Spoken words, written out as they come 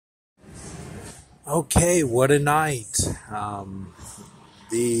Okay, what a night.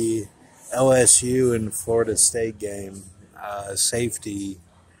 The LSU and Florida State game, safety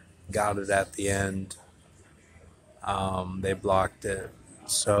got it at the end. They blocked it.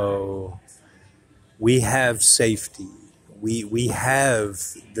 So we have safety. We have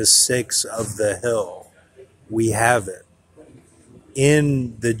the six of the hill. We have it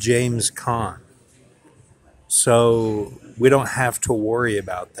in the James Conn. So we don't have to worry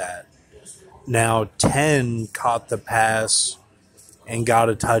about that. Now, 10 caught the pass and got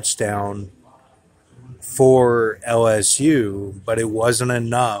a touchdown for LSU, but it wasn't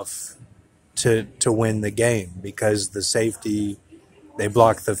enough to win the game because the safety, they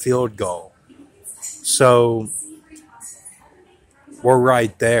blocked the field goal. So we're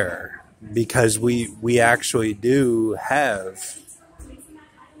right there because we actually do have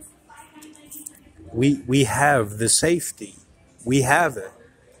we have the safety. We have it.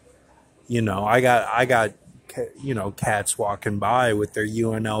 I got cats walking by with their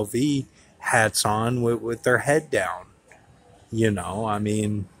UNLV hats on with their head down. I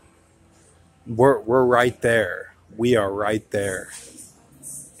mean, we're right there. We are right there.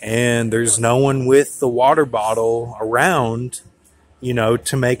 And there's no one with the water bottle around,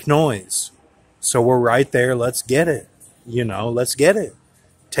 to make noise. So we're right there. Let's get it. Let's get it.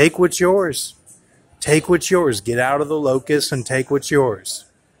 Take what's yours. Take what's yours. Get out of the locus and take what's yours.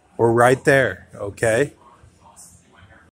 We're right there, okay?